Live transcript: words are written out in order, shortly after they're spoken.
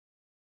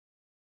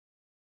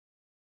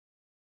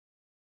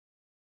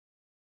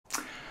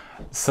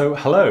So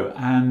hello,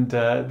 and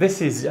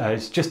this is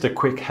it's just a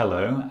quick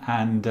hello.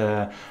 And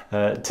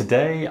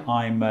today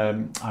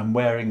I'm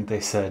wearing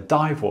this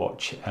dive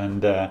watch,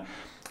 and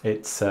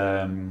it's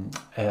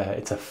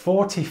a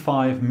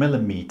 45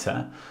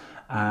 millimeter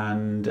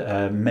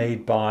and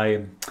made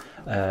by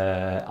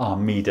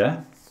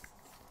Armida.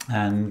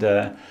 And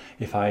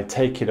if I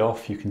take it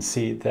off, you can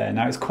see it there.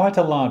 Now it's quite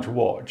a large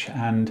watch,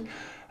 and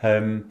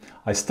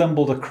I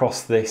stumbled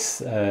across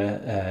these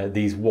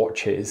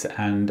watches,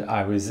 and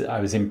I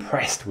was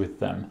impressed with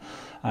them,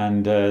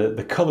 and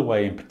the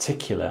colorway in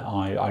particular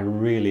I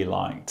really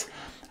liked.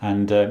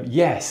 And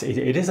yes,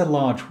 it is a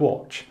large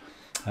watch.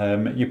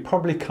 You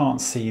probably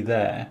can't see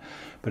there,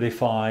 but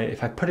if I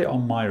put it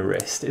on my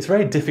wrist, it's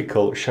very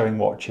difficult showing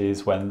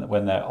watches when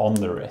they're on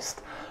the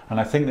wrist, and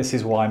I think this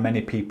is why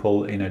many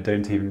people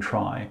don't even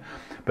try.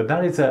 But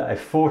that is a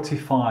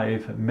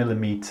 45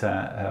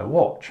 millimeter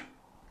watch.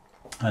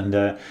 And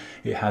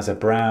it has a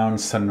brown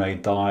Sunray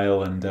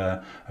dial and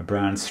a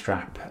brown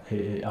strap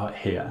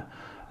here,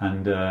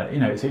 and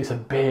it's a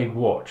big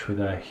watch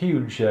with a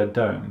huge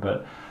dome.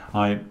 But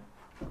I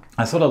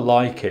sort of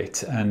like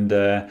it, and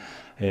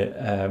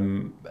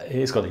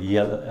it's got a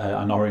yellow,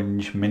 an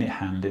orange minute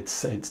hand.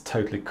 It's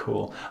totally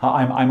cool.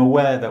 I'm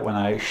aware that when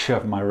I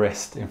shove my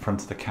wrist in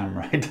front of the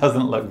camera, it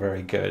doesn't look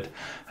very good,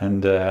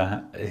 and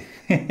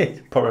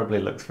it probably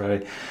looks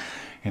very,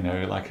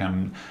 like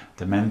I'm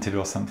demented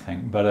or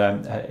something.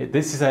 But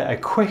this is a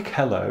quick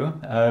hello,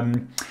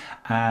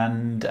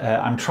 and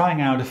I'm trying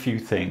out a few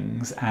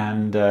things,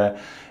 and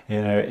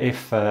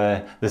if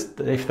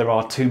there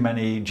are too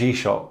many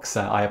G-Shocks,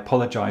 I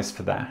apologize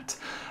for that.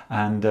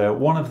 And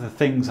one of the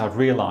things I've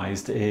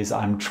realized is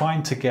I'm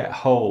trying to get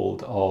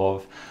hold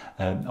of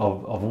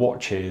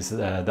watches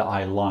that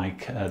I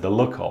like the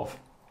look of.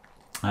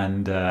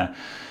 And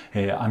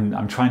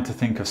I'm trying to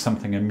think of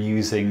something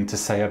amusing to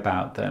say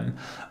about them,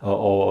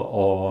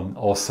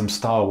 or some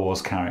Star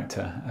Wars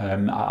character.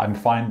 I'm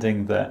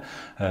finding that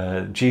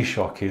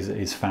G-Shock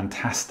is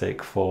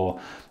fantastic for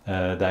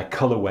their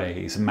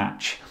colorways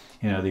match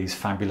these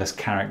fabulous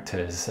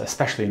characters,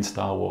 especially in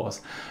Star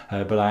Wars.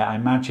 But I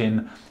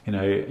imagine,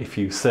 if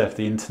you surf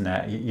the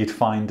internet, you'd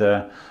find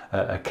a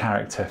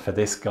character for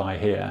this guy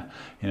here,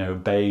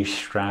 beige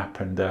strap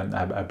and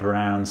a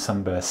brown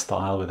sunburst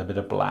style with a bit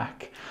of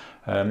black.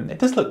 It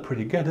does look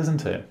pretty good,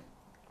 doesn't it?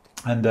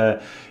 And so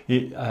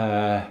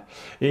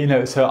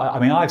I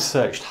mean, I've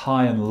searched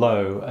high and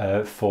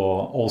low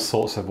for all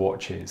sorts of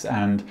watches,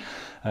 and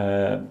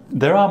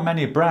there are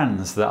many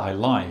brands that I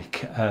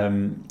like.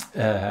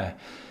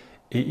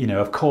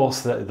 Of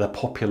course, the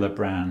popular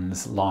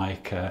brands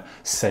like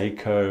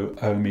Seiko,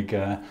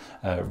 Omega,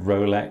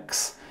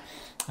 Rolex,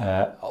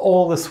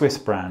 all the Swiss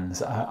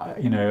brands,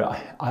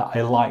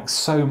 I like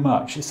so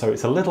much. So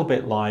it's a little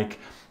bit like,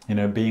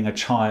 being a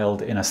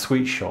child in a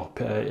sweet shop.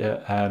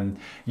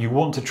 You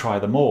want to try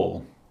them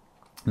all.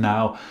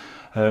 Now,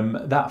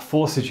 that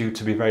forces you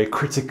to be very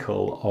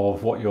critical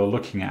of what you're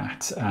looking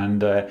at,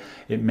 and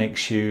it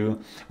makes you,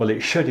 well,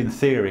 it should in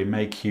theory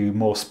make you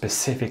more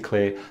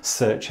specifically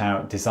search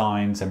out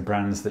designs and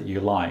brands that you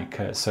like.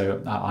 So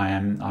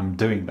I'm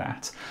doing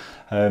that,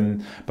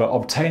 but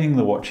obtaining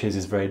the watches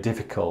is very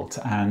difficult,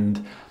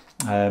 and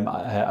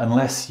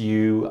unless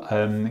you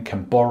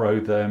can borrow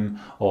them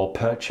or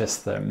purchase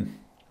them,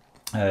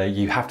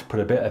 you have to put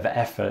a bit of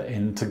effort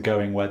into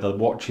going where the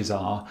watches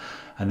are,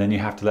 and then you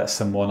have to let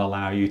someone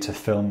allow you to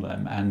film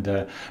them.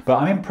 And but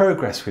I'm in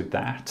progress with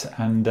that,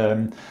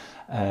 and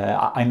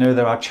I know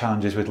there are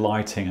challenges with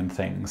lighting and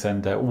things.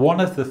 And one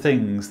of the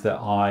things that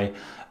I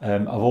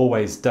have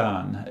always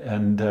done,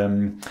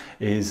 and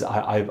is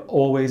I've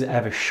always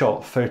ever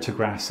shot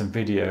photographs and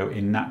video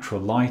in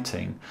natural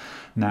lighting.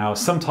 Now,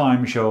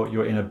 sometimes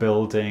you're in a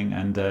building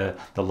and the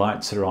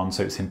lights are on,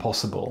 so it's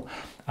impossible,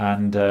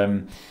 and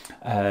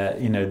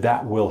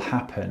that will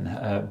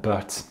happen.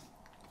 But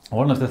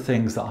one of the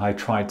things that I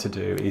try to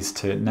do is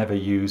to never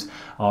use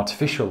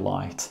artificial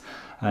light,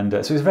 and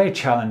so it's very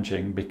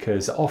challenging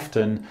because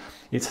often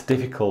it's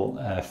difficult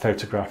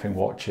photographing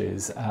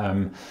watches.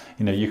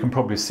 You can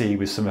probably see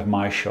with some of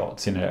my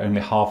shots,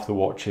 only half the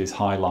watch is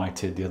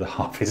highlighted, the other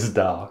half is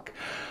dark.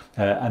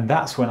 And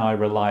that's when I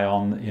rely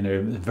on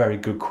very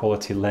good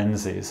quality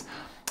lenses,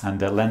 and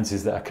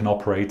lenses that can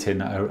operate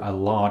in a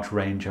large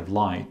range of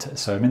light.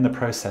 So I'm in the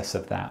process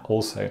of that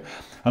also.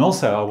 And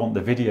also I want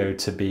the video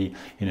to be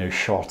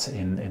shot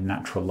in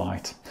natural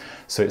light.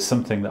 So it's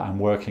something that I'm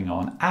working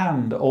on,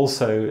 and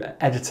also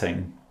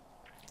editing.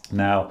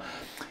 Now,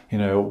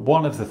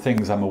 one of the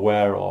things I'm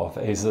aware of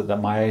is that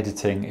my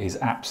editing is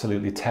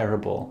absolutely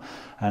terrible,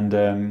 and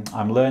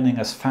I'm learning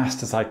as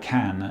fast as I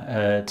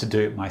can to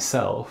do it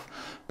myself.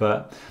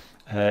 But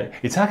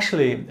it's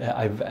actually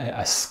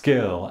a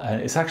skill,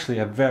 and it's actually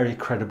a very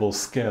credible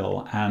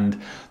skill. And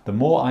the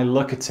more I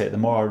look at it, the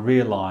more I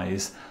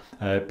realize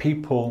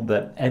people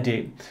that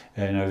edit,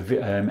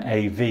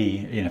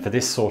 AV, for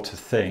this sort of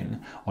thing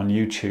on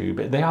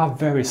YouTube, they are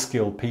very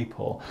skilled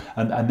people,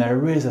 and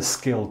there is a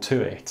skill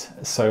to it.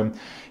 So,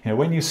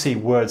 when you see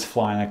words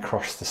flying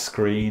across the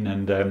screen,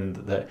 and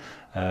the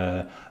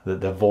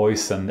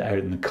voice and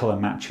the color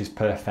match is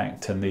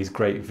perfect, and these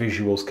great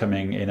visuals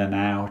coming in and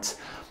out,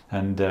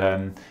 and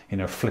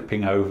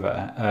flipping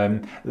over,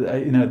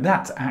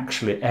 that's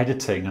actually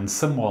editing, and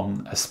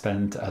someone has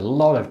spent a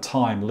lot of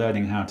time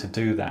learning how to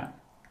do that.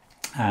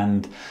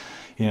 And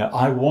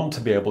I want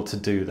to be able to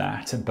do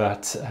that,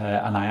 but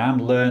and I am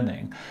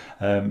learning,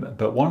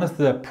 but one of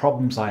the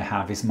problems I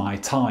have is my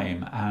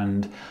time,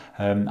 and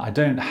I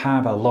don't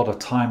have a lot of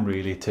time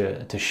really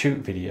to shoot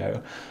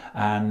video,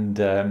 and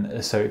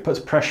so it puts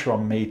pressure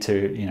on me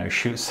to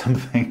shoot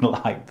something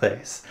like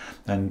this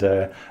and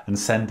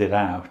send it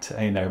out.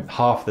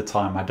 Half the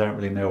time I don't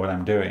really know what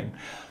I'm doing,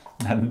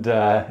 and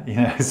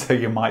so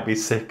you might be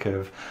sick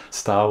of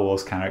Star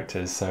Wars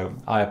characters, so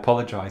I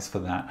apologize for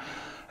that.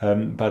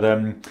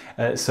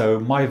 So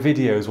my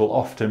videos will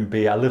often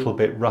be a little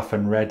bit rough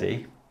and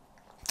ready,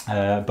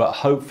 but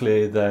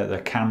hopefully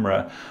the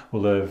camera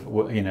will have,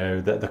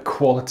 the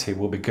quality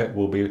will be good,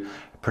 will be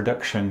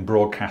production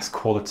broadcast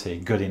quality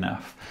good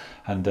enough,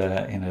 and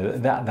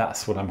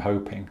that's what I'm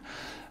hoping.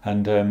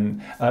 And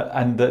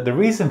the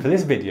reason for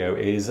this video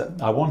is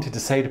I wanted to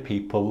say to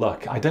people,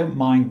 look, I don't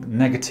mind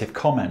negative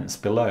comments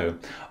below,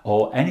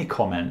 or any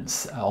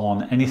comments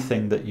on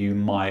anything that you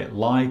might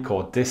like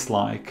or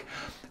dislike,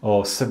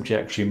 or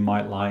subjects you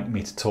might like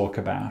me to talk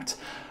about.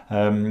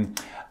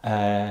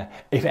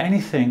 If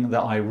anything that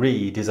I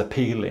read is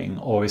appealing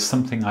or is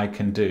something I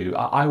can do,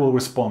 I will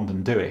respond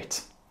and do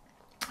it.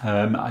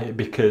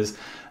 Because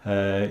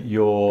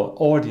your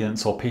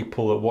audience or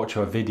people that watch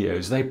your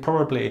videos, they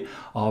probably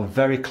are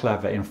very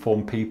clever,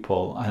 informed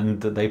people,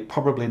 and they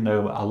probably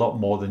know a lot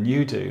more than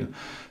you do.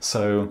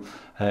 So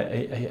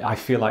I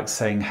feel like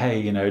saying,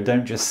 hey,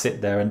 don't just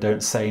sit there and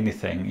don't say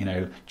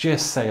anything,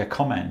 just say a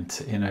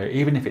comment,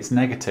 even if it's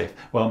negative.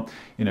 Well,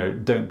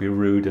 don't be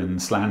rude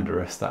and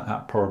slanderous,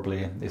 that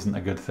probably isn't a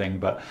good thing,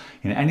 but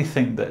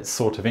anything that's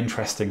sort of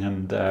interesting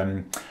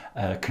and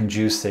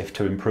conducive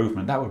to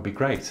improvement, that would be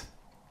great.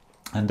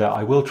 And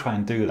I will try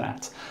and do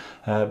that.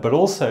 But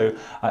also,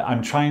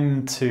 I'm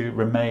trying to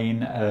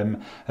remain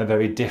a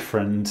very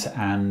different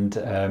and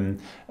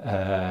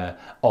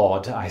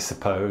odd, I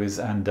suppose,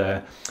 and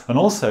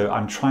also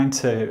I'm trying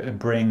to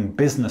bring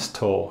business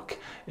talk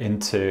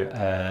into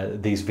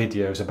these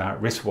videos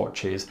about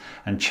wristwatches,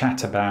 and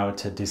chat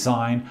about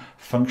design,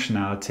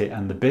 functionality,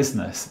 and the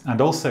business,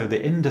 and also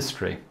the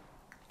industry.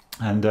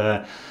 And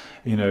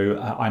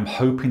I'm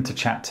hoping to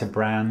chat to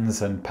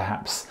brands and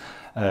perhaps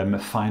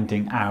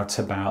finding out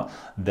about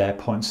their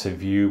points of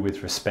view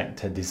with respect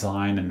to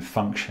design and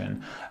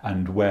function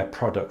and where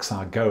products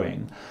are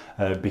going,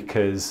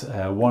 because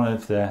one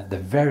of the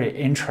very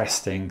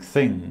interesting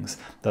things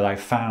that I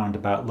found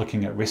about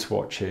looking at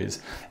wristwatches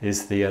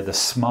is the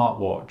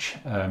smartwatch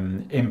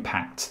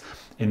impact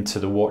into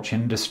the watch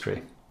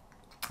industry,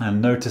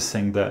 and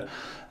noticing that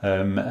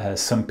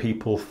some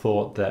people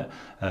thought that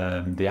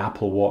the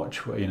Apple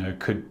Watch,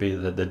 could be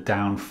the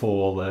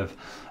downfall of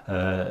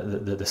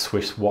the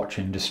Swiss watch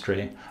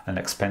industry and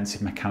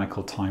expensive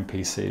mechanical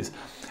timepieces.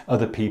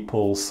 Other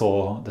people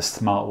saw the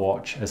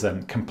smartwatch as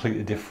a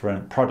completely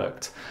different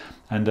product.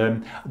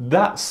 And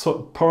that's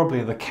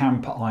probably the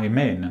camp I'm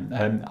in.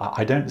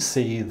 I don't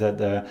see that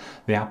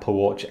the Apple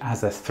Watch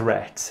as a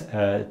threat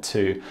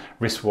to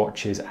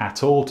wristwatches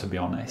at all, to be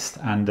honest.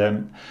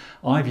 And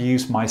I've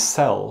used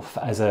myself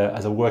as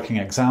a working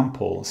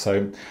example.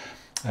 So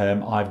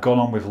I've gone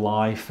on with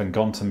life and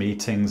gone to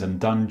meetings and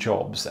done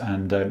jobs,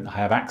 and I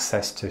have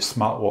access to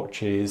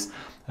smartwatches,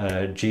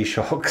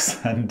 G-Shocks,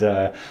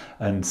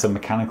 and some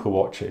mechanical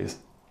watches.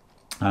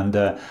 And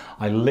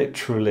I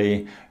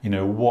literally,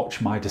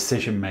 watch my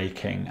decision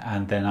making,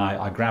 and then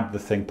I grab the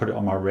thing, put it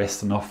on my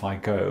wrist, and off I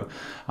go.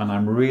 And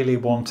I'm really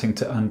wanting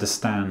to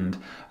understand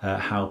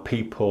how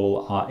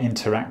people are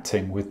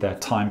interacting with their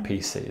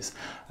timepieces,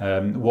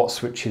 what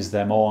switches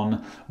them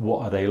on,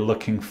 what are they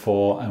looking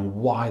for, and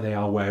why they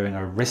are wearing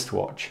a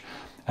wristwatch.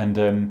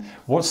 And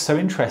what's so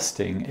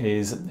interesting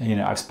is,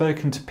 I've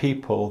spoken to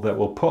people that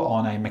will put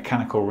on a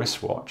mechanical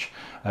wristwatch.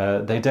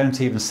 They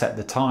don't even set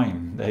the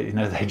time.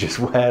 They just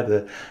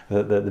wear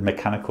the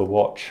mechanical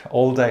watch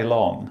all day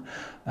long,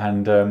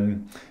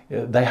 and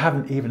they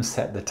haven't even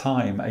set the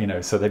time.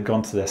 So they've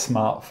gone to their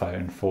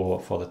smartphone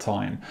for the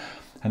time.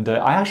 And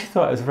I actually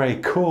thought it was very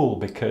cool,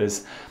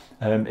 because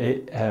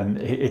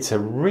it's a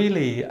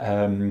really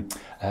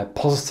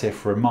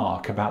positive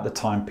remark about the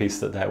timepiece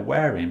that they're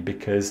wearing,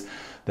 because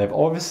they've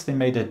obviously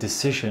made a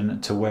decision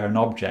to wear an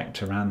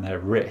object around their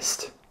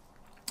wrist.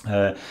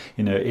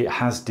 It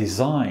has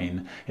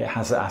design, it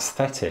has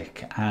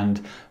aesthetic,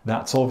 and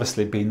that's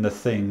obviously been the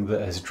thing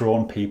that has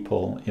drawn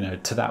people,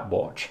 to that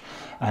watch.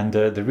 And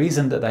the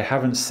reason that they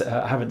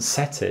haven't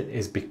set it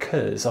is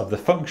because of the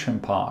function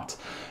part.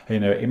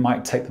 It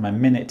might take them a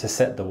minute to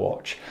set the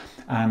watch,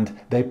 and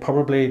they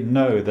probably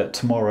know that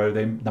tomorrow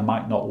they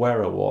might not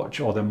wear a watch,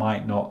 or they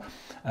might not,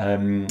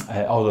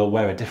 or they'll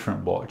wear a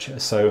different watch.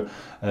 So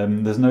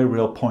there's no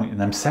real point in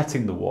them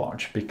setting the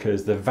watch,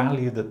 because the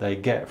value that they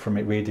get from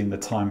it reading the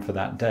time for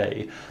that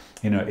day,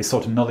 you know, is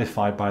sort of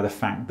nullified by the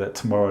fact that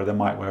tomorrow they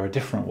might wear a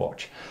different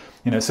watch.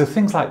 You know, so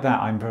things like that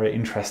I'm very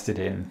interested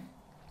in.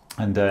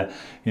 And,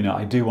 you know,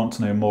 I do want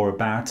to know more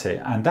about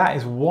it. And that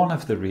is one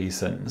of the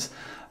reasons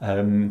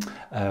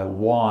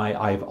why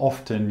I've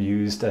often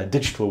used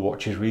digital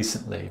watches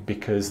recently,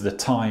 because the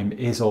time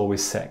is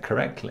always set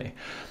correctly.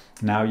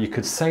 Now, you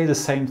could say the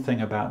same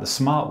thing about the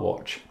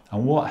smartwatch.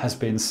 And what has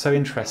been so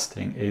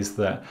interesting is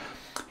that,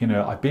 you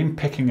know, I've been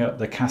picking up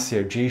the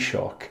Casio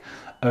G-Shock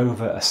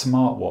over a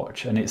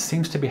smartwatch, and it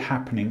seems to be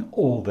happening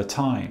all the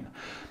time.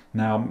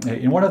 Now,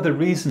 one of the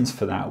reasons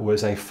for that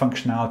was a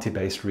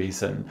functionality-based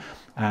reason,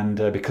 and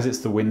because it's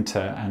the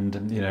winter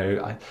and, you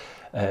know,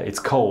 it's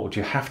cold,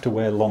 you have to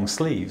wear long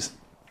sleeves.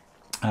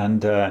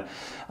 And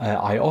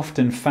I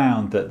often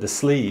found that the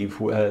sleeve,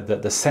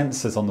 that the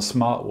sensors on the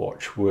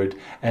smartwatch would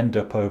end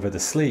up over the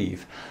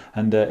sleeve,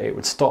 and it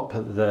would stop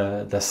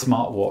the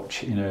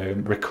smartwatch, you know,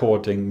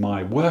 recording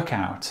my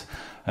workout.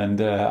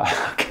 And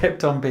I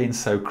kept on being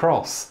so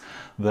cross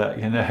that,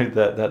 you know,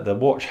 that the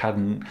watch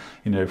hadn't,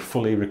 you know,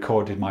 fully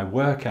recorded my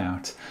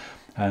workout.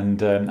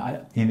 And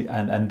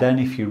and then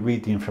if you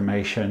read the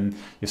information,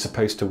 you're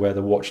supposed to wear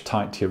the watch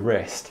tight to your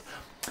wrist.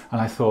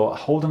 And I thought,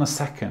 hold on a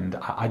second,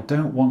 I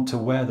don't want to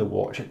wear the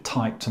watch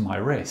tight to my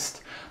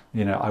wrist.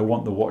 You know, I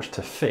want the watch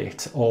to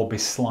fit or be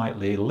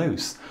slightly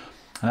loose.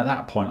 And at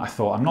that point, I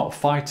thought, I'm not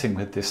fighting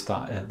with this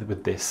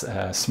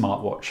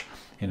smartwatch.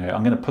 You know,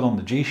 I'm going to put on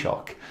the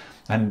G-Shock.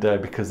 And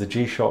because the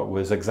G-Shock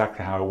was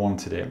exactly how I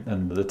wanted it,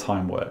 and the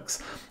time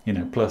works, you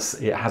know, plus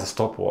it has a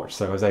stopwatch,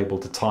 so I was able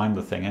to time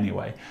the thing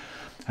anyway.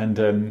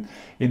 And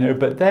you know,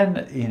 but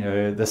then, you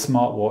know, the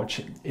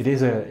smartwatch, it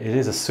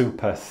is a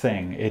super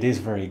thing. It is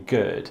very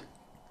good.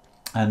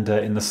 And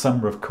in the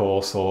summer, of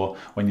course, or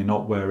when you're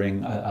not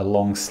wearing a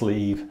long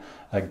sleeve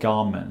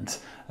garment,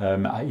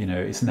 you know,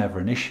 it's never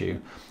an issue.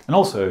 And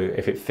also,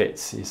 if it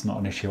fits, it's not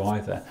an issue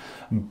either.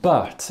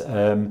 But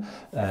the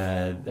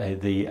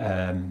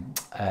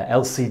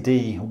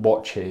LCD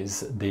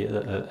watches,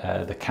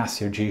 the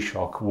Casio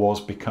G-Shock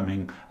was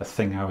becoming a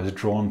thing I was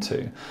drawn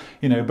to.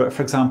 You know, but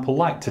for example,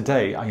 like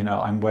today, you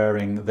know, I'm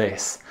wearing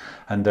this,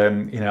 and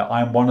you know,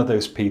 I'm one of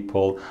those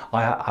people.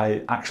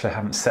 I actually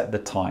haven't set the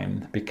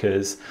time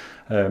because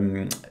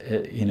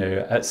you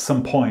know, at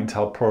some point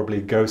I'll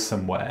probably go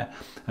somewhere,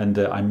 and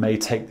I may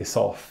take this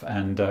off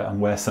and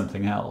wear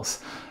something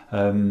else.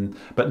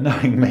 But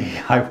knowing me,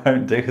 I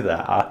won't do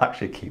that. I'll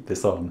actually keep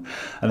this on.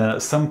 And then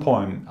at some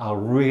point, I'll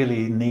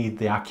really need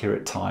the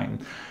accurate time.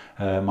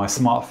 My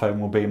smartphone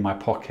will be in my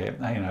pocket.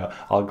 You know,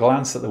 I'll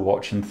glance at the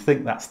watch and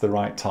think that's the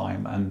right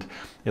time, and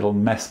it'll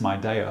mess my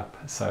day up.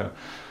 So,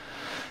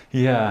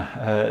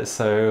 yeah.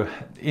 So,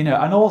 you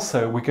know, and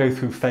also we go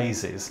through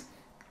phases.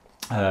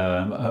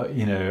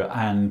 You know,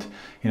 and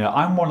you know,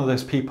 I'm one of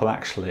those people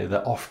actually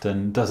that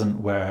often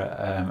doesn't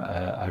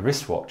wear a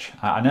wristwatch.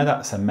 I know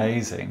that's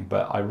amazing,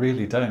 but I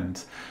really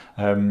don't,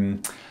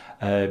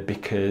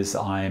 because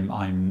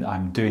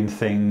I'm doing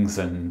things,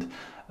 and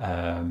you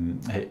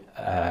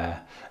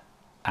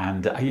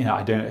know,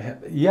 I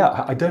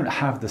don't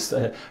have this,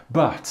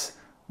 but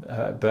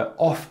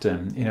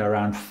often, you know,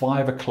 around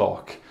 5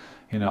 o'clock,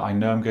 you know, I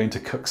know I'm going to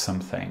cook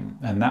something,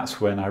 and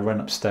that's when I run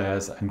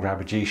upstairs and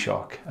grab a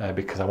G-Shock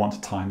because I want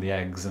to time the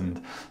eggs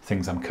and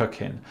things I'm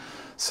cooking.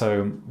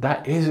 So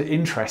that is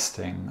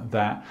interesting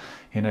that,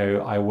 you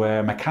know, I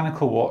wear a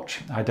mechanical watch,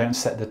 I don't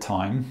set the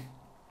time.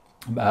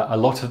 A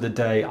lot of the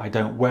day I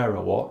don't wear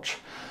a watch.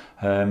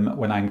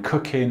 When I'm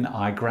cooking,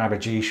 I grab a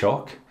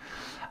G-Shock,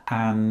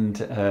 and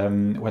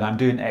when I'm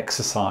doing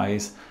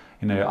exercise,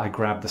 you know, I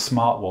grab the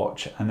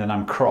smartwatch, and then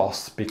I'm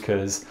cross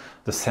because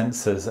the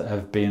sensors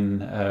have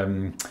been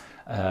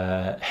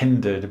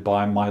hindered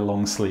by my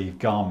long sleeve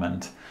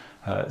garment.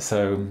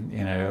 So,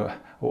 you know,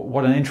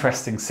 what an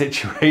interesting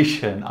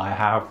situation I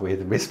have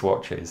with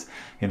wristwatches.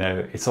 You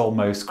know, it's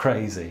almost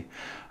crazy,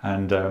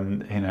 and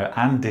you know,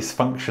 and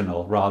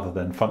dysfunctional rather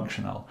than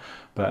functional.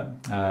 But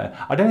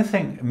I don't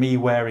think me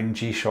wearing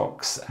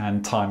G-Shocks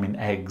and timing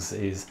eggs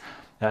is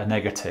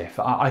negative.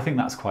 I think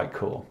that's quite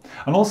cool,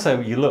 and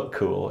also you look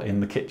cool in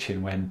the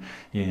kitchen when,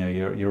 you know,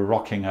 you're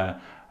rocking a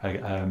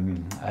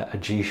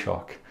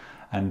G-Shock.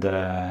 And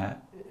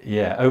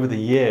yeah, over the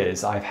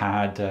years I've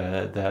had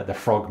the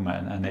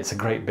Frogman, and it's a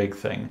great big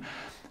thing.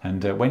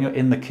 And when you're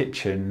in the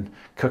kitchen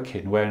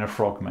cooking wearing a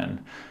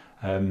Frogman,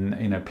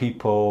 you know,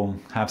 people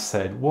have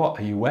said, "What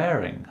are you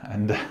wearing?"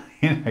 And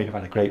you know, you've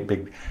had a great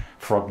big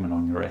Frogman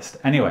on your wrist.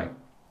 Anyway,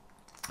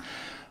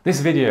 this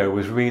video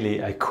was really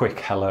a quick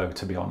hello,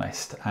 to be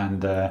honest,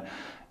 and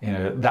you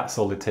know, that's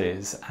all it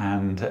is.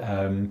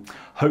 And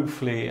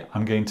hopefully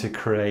I'm going to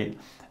create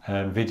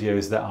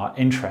videos that are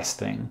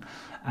interesting,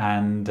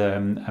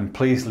 and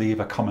please leave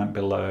a comment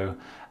below,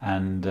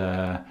 and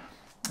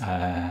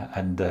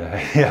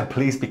yeah,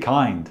 please be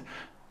kind.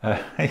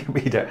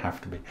 We don't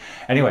have to be.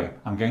 Anyway,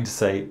 I'm going to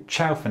say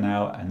ciao for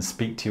now and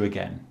speak to you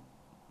again.